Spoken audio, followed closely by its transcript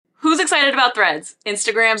excited about Threads,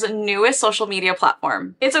 Instagram's newest social media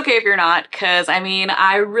platform? It's okay if you're not, because I mean,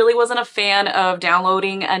 I really wasn't a fan of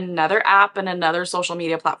downloading another app and another social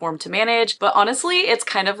media platform to manage, but honestly, it's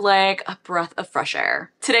kind of like a breath of fresh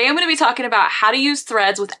air. Today, I'm going to be talking about how to use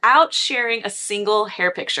Threads without sharing a single hair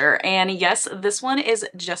picture. And yes, this one is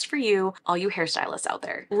just for you, all you hairstylists out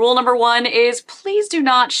there. Rule number one is please do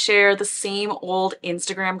not share the same old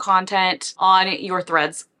Instagram content on your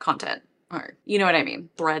Threads content. Or, you know what I mean,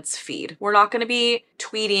 Threads feed. We're not gonna be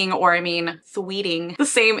tweeting tweeting the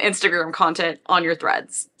same Instagram content on your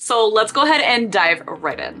Threads. So let's go ahead and dive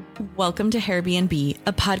right in. Welcome to Hairbnb,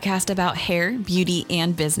 a podcast about hair, beauty,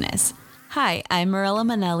 and business. Hi, I'm Marilla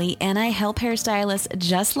Manelli, and I help hairstylists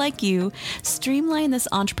just like you streamline this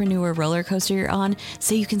entrepreneur roller coaster you're on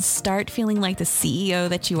so you can start feeling like the CEO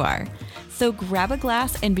that you are. So grab a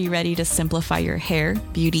glass and be ready to simplify your hair,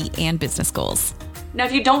 beauty, and business goals. Now,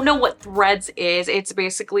 if you don't know what Threads is, it's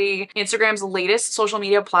basically Instagram's latest social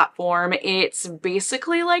media platform. It's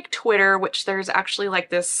basically like Twitter, which there's actually like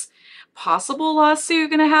this possible lawsuit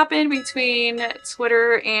gonna happen between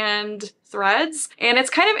Twitter and Threads. And it's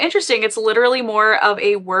kind of interesting. It's literally more of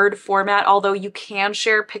a word format, although you can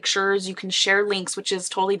share pictures, you can share links, which is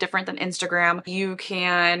totally different than Instagram. You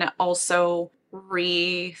can also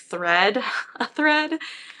re-thread a thread.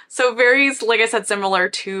 So very, like I said, similar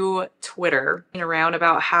to Twitter, around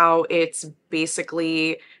about how it's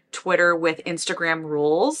basically Twitter with Instagram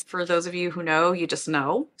rules. For those of you who know, you just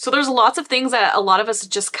know. So there's lots of things that a lot of us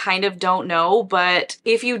just kind of don't know, but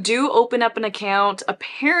if you do open up an account,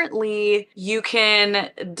 apparently you can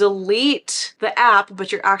delete the app,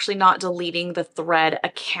 but you're actually not deleting the Thread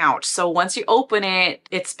account. So once you open it,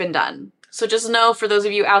 it's been done. So just know, for those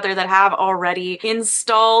of you out there that have already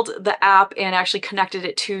installed the app and actually connected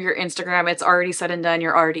it to your Instagram, it's already said and done.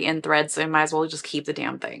 You're already in Threads, so you might as well just keep the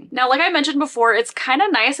damn thing. Now, like I mentioned before, it's kind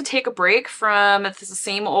of nice to take a break from the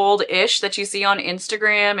same old ish that you see on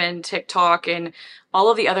Instagram and TikTok and all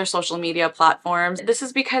of the other social media platforms. This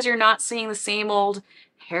is because you're not seeing the same old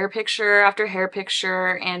hair picture after hair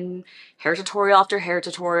picture and hair tutorial after hair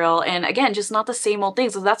tutorial, and again, just not the same old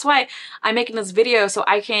things. So that's why I'm making this video, so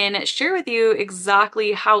I can share with you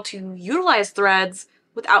exactly how to utilize Threads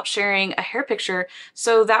without sharing a hair picture.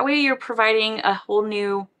 So that way you're providing a whole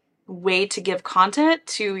new way to give content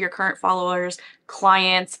to your current followers,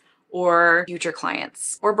 clients, or future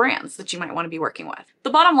clients or brands that you might want to be working with. The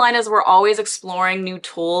bottom line is we're always exploring new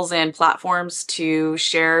tools and platforms to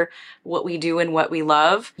share what we do and what we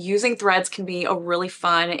love. Using Threads can be a really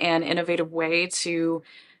fun and innovative way to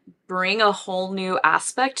bring a whole new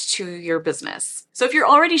aspect to your business. So if you're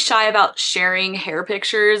already shy about sharing hair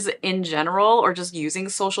pictures in general or just using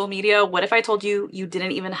social media, what if I told you you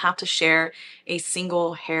didn't even have to share a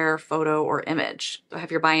single hair photo or image? Do I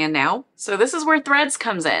have your buy-in now? So this is where Threads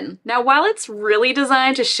comes in. Now, while it's really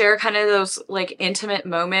designed to share kind of those like intimate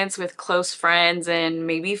moments with close friends and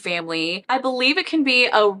maybe family, I believe it can be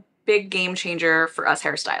a big game changer for us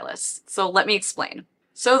hairstylists. So let me explain.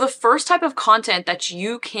 So the first type of content that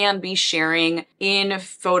you can be sharing in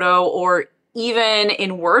photo or even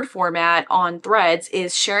in word format on Threads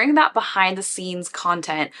is sharing that behind the scenes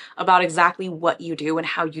content about exactly what you do and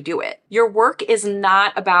how you do it. Your work is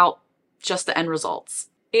not about just the end results.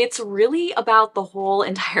 It's really about the whole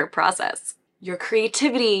entire process. Your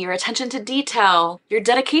creativity, your attention to detail, your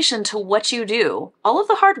dedication to what you do, all of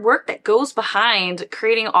the hard work that goes behind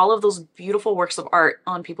creating all of those beautiful works of art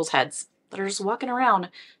on people's heads that are just walking around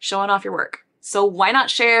showing off your work. So why not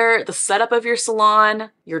share the setup of your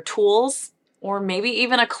salon, your tools, or maybe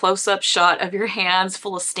even a close-up shot of your hands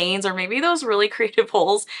full of stains, or maybe those really creative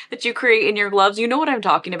holes that you create in your gloves. You know what I'm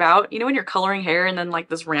talking about. You know when you're coloring hair and then like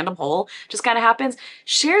this random hole just kind of happens?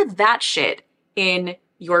 Share that shit in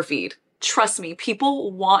your feed. Trust me,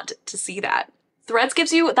 people want to see that. Threads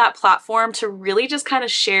gives you that platform to really just kind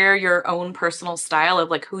of share your own personal style of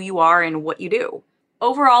like who you are and what you do.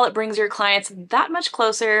 Overall, it brings your clients that much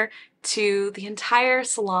closer to the entire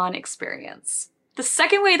salon experience. The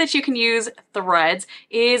second way that you can use Threads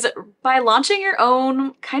is by launching your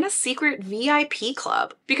own kind of secret VIP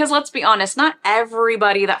club. Because let's be honest, not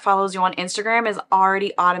everybody that follows you on Instagram is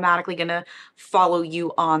already automatically gonna follow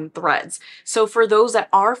you on Threads. So for those that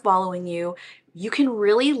are following you, you can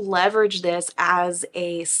really leverage this as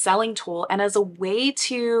a selling tool and as a way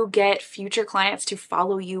to get future clients to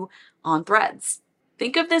follow you on Threads.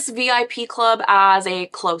 Think of this VIP club as a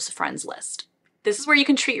close friends list. This is where you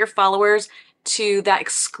can treat your followers to that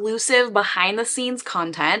exclusive behind the scenes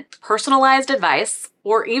content, personalized advice,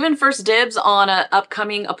 or even first dibs on an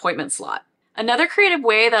upcoming appointment slot. Another creative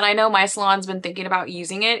way that I know my salon's been thinking about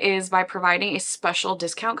using it is by providing a special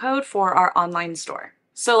discount code for our online store.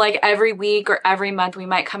 So like every week or every month, we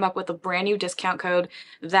might come up with a brand new discount code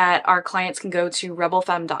that our clients can go to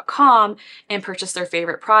rebelfemme.com and purchase their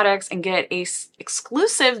favorite products and get a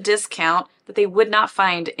exclusive discount that they would not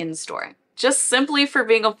find in store, just simply for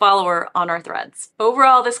being a follower on our threads.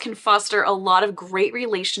 Overall, this can foster a lot of great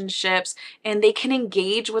relationships, and they can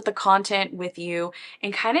engage with the content with you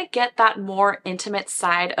and kind of get that more intimate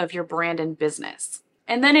side of your brand and business.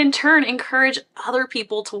 And then in turn, encourage other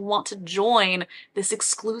people to want to join this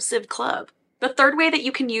exclusive club. The third way that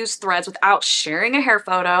you can use Threads without sharing a hair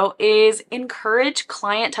photo is encourage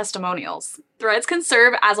client testimonials. Threads can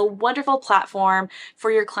serve as a wonderful platform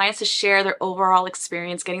for your clients to share their overall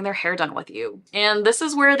experience getting their hair done with you. And this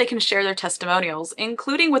is where they can share their testimonials,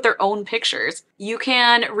 including with their own pictures. You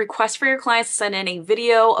can request for your clients to send in a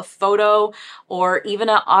video, a photo, or even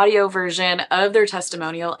an audio version of their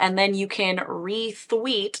testimonial, and then you can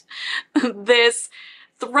retweet this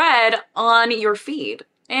thread on your feed.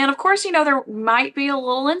 And of course, there might be a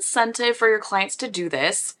little incentive for your clients to do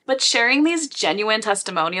this, but sharing these genuine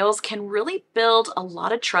testimonials can really build a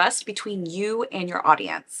lot of trust between you and your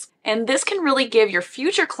audience. And this can really give your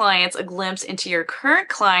future clients a glimpse into your current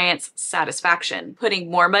clients' satisfaction, putting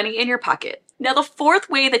more money in your pocket. Now, the fourth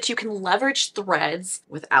way that you can leverage Threads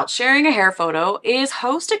without sharing a hair photo is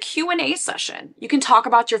host a Q&A session. You can talk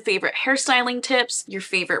about your favorite hairstyling tips, your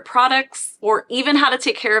favorite products, or even how to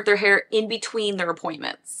take care of their hair in between their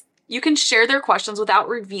appointments. You can share their questions without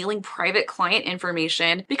revealing private client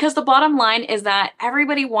information, because the bottom line is that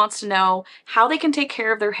everybody wants to know how they can take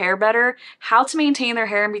care of their hair better, how to maintain their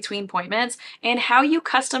hair in between appointments, and how you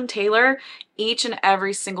custom tailor each and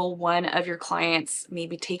every single one of your clients'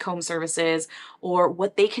 maybe take-home services, or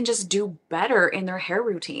what they can just do better in their hair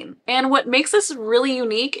routine. And what makes this really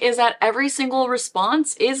unique is that every single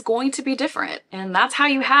response is going to be different. And that's how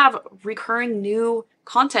you have recurring new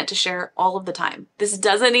content to share all of the time. This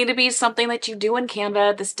doesn't need to be something that you do in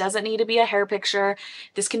Canva. This doesn't need to be a hair picture.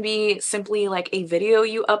 This can be simply like a video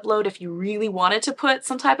you upload if you really wanted to put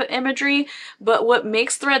some type of imagery. But what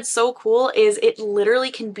makes Threads so cool is it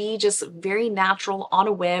literally can be just very natural on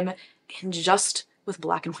a whim and just with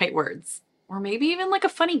black and white words. Or maybe even like a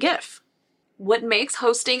funny GIF. What makes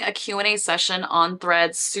hosting a Q&A session on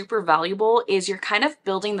Threads super valuable is you're kind of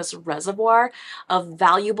building this reservoir of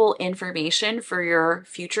valuable information for your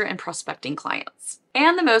future and prospecting clients.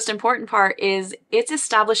 And the most important part is it's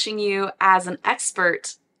establishing you as an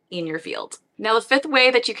expert in your field. Now, the fifth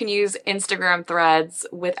way that you can use Instagram Threads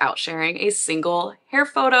without sharing a single hair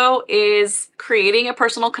photo is creating a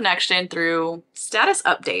personal connection through status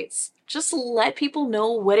updates. Just let people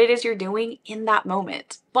know what it is you're doing in that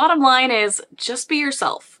moment. Bottom line is just be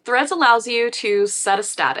yourself. Threads allows you to set a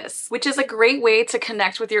status, which is a great way to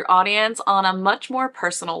connect with your audience on a much more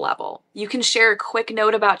personal level. You can share a quick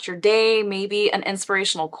note about your day, maybe an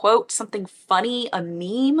inspirational quote, something funny, a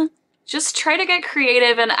meme. Just try to get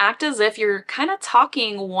creative and act as if you're kind of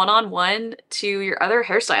talking one-on-one to your other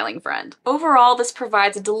hairstyling friend. Overall, this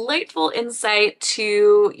provides a delightful insight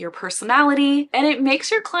to your personality, and it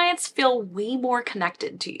makes your clients feel way more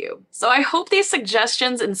connected to you. So I hope these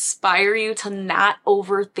suggestions inspire you to not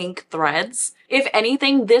overthink Threads. If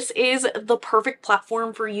anything, this is the perfect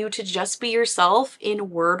platform for you to just be yourself in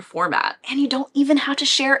Word format. And you don't even have to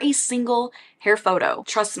share a single hair photo.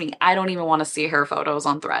 Trust me, I don't even want to see hair photos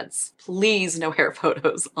on Threads. Please, no hair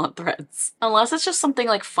photos on Threads. Unless it's just something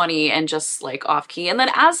like funny and just like off key. And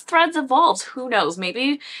then as Threads evolves, who knows?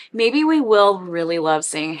 Maybe we will really love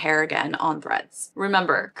seeing hair again on Threads.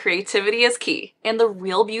 Remember, creativity is key. And the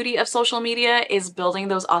real beauty of social media is building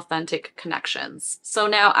those authentic connections. So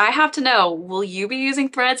now I have to know, will you be using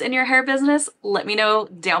Threads in your hair business? Let me know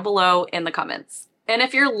down below in the comments. And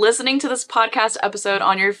if you're listening to this podcast episode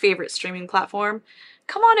on your favorite streaming platform,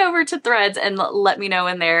 come on over to Threads and let me know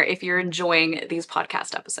in there if you're enjoying these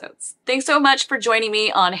podcast episodes. Thanks so much for joining me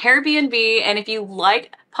on Hairbnb. And if you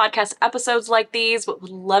like podcast episodes like these, but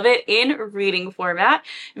would love it in reading format,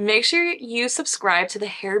 make sure you subscribe to the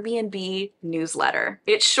Hairbnb newsletter.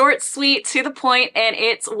 It's short, sweet, to the point, and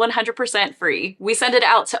it's 100% free. We send it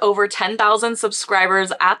out to over 10,000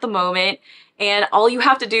 subscribers at the moment, and all you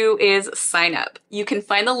have to do is sign up. You can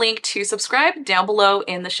find the link to subscribe down below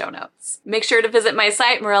in the show notes. Make sure to visit my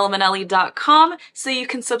site, morellamanelli.com, so you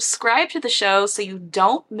can subscribe to the show so you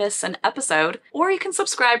don't miss an episode, or you can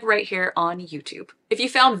subscribe right here on YouTube. If you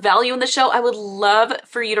found value in the show, I would love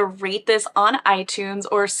for you to rate this on iTunes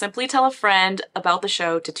or simply tell a friend about the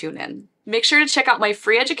show to tune in. Make sure to check out my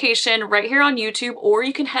free education right here on YouTube, or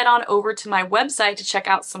you can head on over to my website to check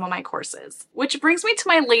out some of my courses. Which brings me to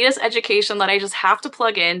my latest education that I just have to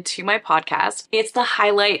plug in to my podcast. It's the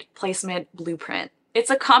Highlight Placement Blueprint. It's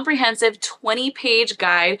a comprehensive 20-page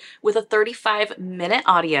guide with a 35-minute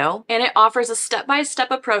audio, and it offers a step-by-step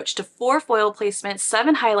approach to 4 foil placements,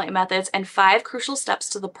 7 highlight methods, and 5 crucial steps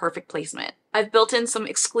to the perfect placement. I've built in some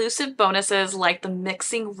exclusive bonuses like the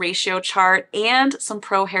mixing ratio chart and some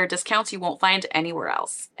pro hair discounts you won't find anywhere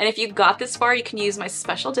else. And if you got this far, you can use my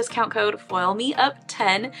special discount code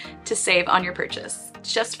FOILMEUP10 to save on your purchase,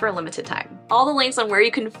 just for a limited time. All the links on where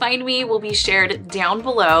you can find me will be shared down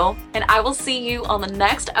below, and I will see you on the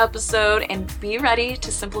next episode, and be ready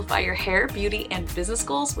to simplify your hair, beauty, and business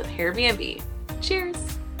goals with Hairbnb.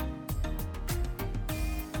 Cheers!